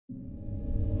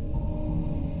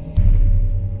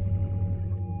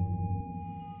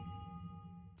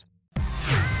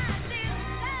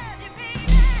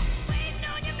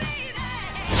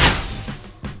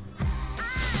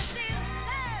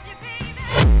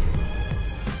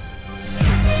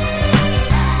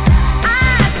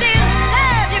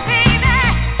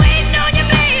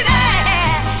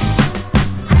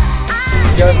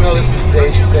this is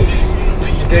day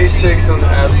 6. Day 6 on the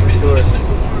Absinthe tour.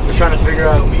 We're trying to figure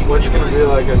out what's going to be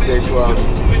like on day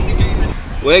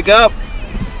 12. Wake up!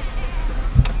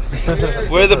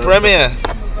 We're the premiere.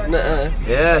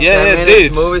 Yeah, 10 minutes,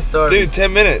 dude. movie star. Dude,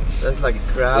 10 minutes. That's like a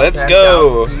crowd. Let's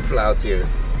go. People out here.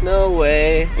 No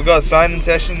way. We got a signing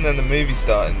session and the movie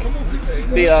starting.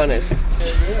 Be honest.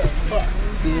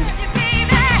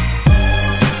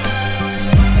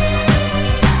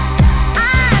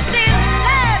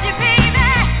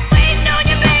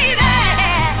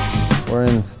 We're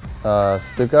in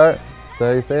Stuttgart, is that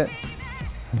how you say it?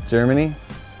 Germany.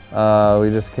 We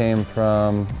just came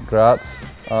from Graz,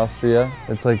 Austria.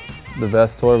 It's like the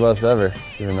best tour bus ever,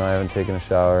 even though I haven't taken a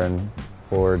shower in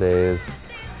 4 days.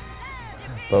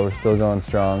 But we're still going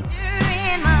strong.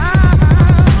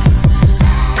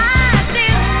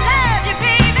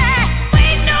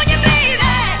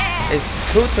 It's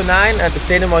 2 to 9 and the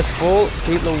cinema is full.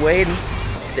 People are waiting.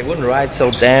 They wouldn't ride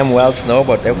so damn well snow,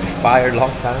 but they would be fired a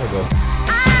long time ago.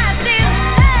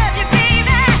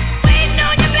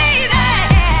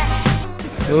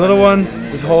 The little one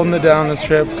is holding it down this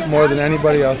trip more than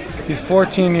anybody else. He's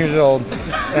 14 years old,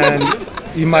 and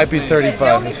he might be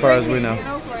 35 as far as we know.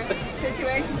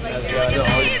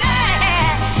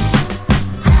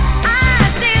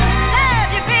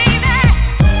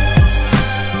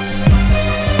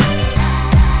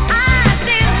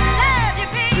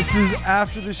 This is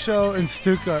after the show in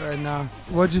Stuttgart right now.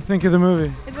 What'd you think of the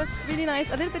movie? It was really nice,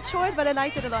 a little bit short, but I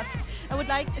liked it a lot. I would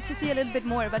like to see a little bit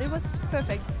more, but it was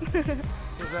perfect.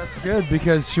 So that's good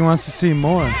because she wants to see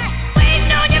more.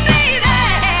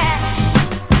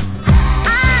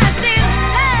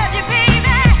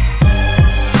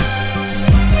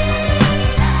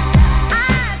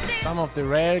 Some of the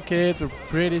rare kids were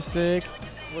pretty sick.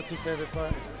 What's your favorite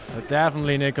part?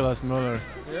 Definitely Nicolas Müller.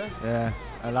 Yeah? Yeah,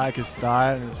 I like his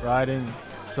style and his riding,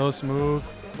 so smooth.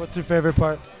 What's your favorite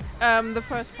part? The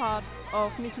first part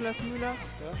of Nicolas Müller. Yeah?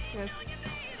 Yes.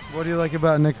 What do you like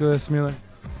about Nicolas Müller?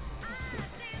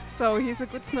 So he's a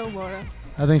good snowboarder.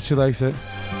 I think she likes it.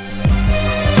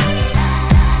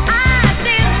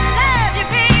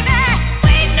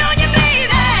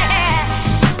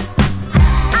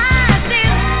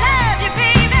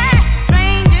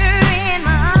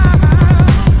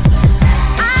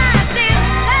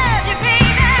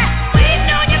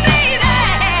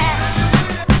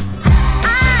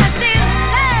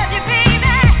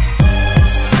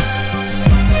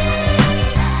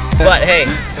 But hey,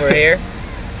 we're here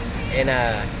in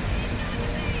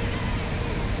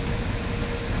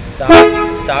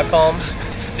Stockholm,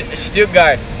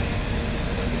 Stuttgart.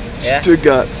 Yeah?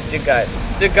 Stuttgart.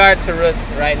 Stuttgart to Rusk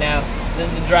right now. This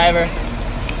is the driver.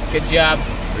 Good job.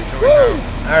 Woo!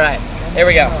 All right, here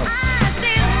we go.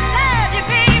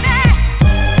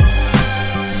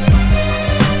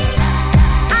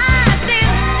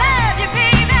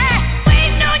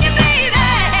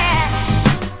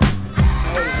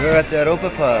 We're at the Europa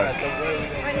Park.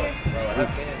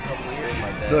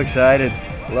 So excited.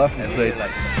 Love this place.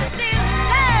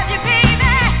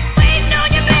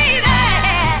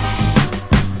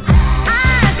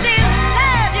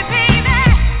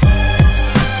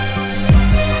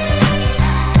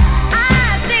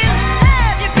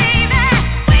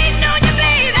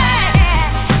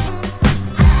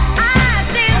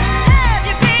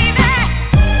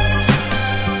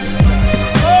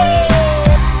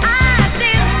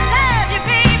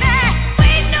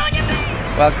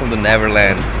 Welcome to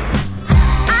Neverland.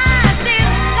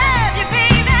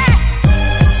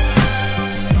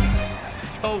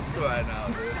 Soaked right now,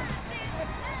 dude.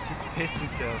 Just pissed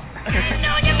himself.